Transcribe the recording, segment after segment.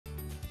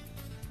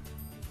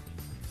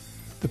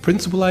The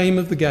principal aim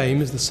of the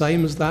game is the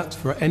same as that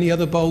for any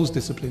other bowls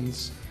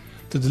disciplines,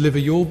 to deliver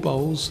your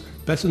bowls,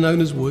 better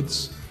known as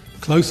woods,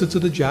 closer to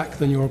the jack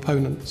than your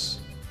opponents.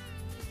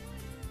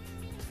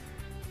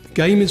 The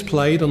game is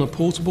played on a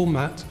portable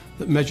mat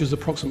that measures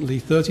approximately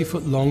 30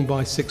 foot long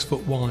by 6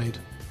 foot wide,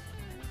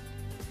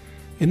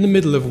 in the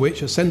middle of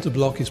which a centre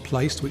block is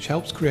placed which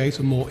helps create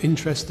a more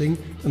interesting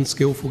and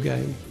skillful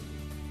game.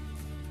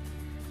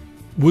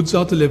 Woods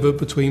are delivered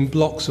between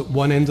blocks at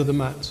one end of the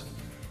mat.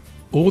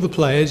 All the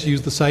players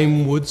use the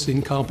same woods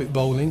in carpet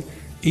bowling,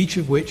 each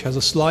of which has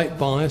a slight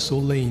bias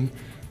or lean,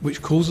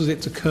 which causes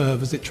it to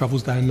curve as it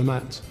travels down the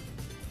mat.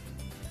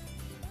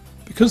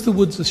 Because the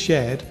woods are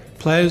shared,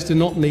 players do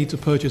not need to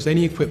purchase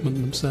any equipment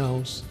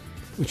themselves,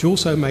 which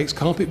also makes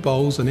carpet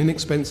bowls an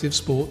inexpensive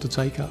sport to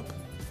take up.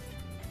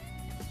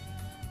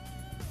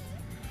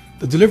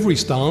 The delivery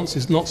stance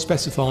is not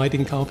specified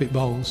in carpet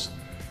bowls,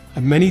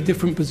 and many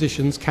different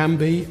positions can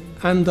be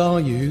and are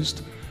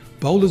used.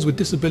 Bowlers with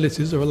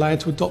disabilities are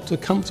allowed to adopt a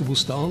comfortable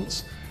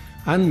stance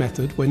and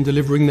method when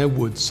delivering their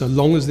woods, so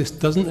long as this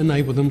doesn't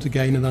enable them to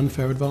gain an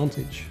unfair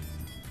advantage.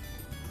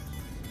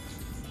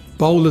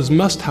 Bowlers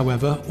must,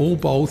 however, all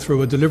bowl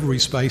through a delivery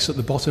space at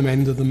the bottom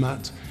end of the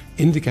mat,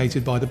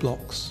 indicated by the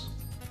blocks.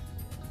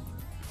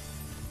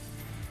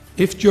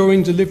 If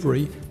during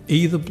delivery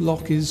either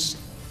block is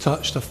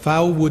touched, a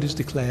foul wood is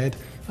declared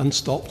and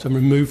stopped and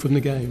removed from the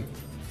game.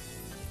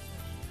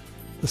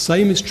 The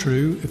same is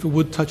true if a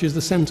wood touches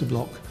the centre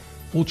block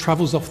or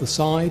travels off the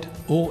side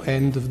or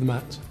end of the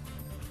mat.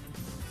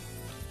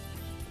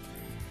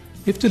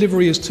 If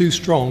delivery is too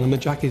strong and the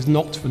jack is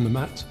knocked from the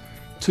mat,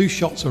 2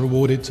 shots are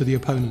awarded to the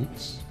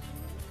opponents.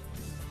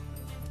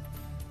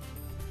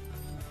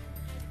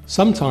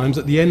 Sometimes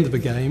at the end of a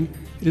game,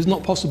 it is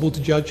not possible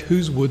to judge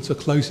whose woods are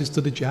closest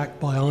to the jack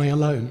by eye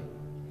alone.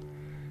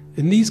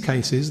 In these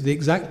cases, the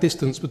exact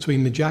distance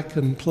between the jack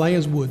and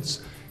player's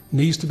woods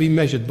needs to be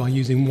measured by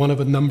using one of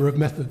a number of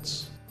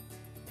methods.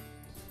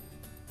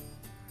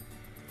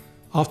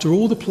 After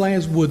all the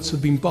player's woods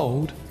have been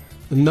bowled,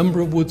 the number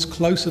of woods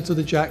closer to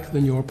the jack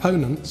than your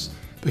opponent's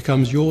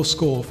becomes your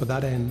score for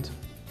that end.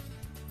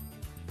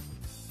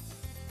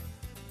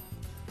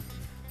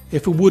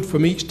 If a wood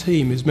from each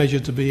team is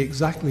measured to be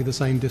exactly the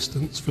same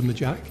distance from the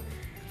jack,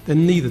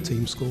 then neither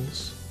team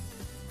scores.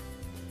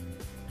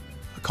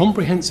 A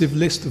comprehensive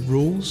list of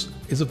rules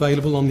is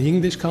available on the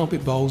English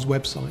Carpet Bowls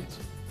website.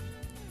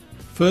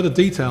 Further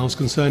details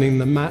concerning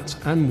the mat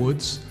and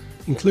woods,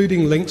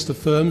 including links to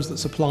firms that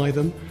supply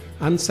them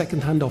and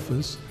second-hand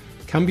offers,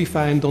 can be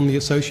found on the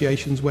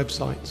association's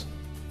website.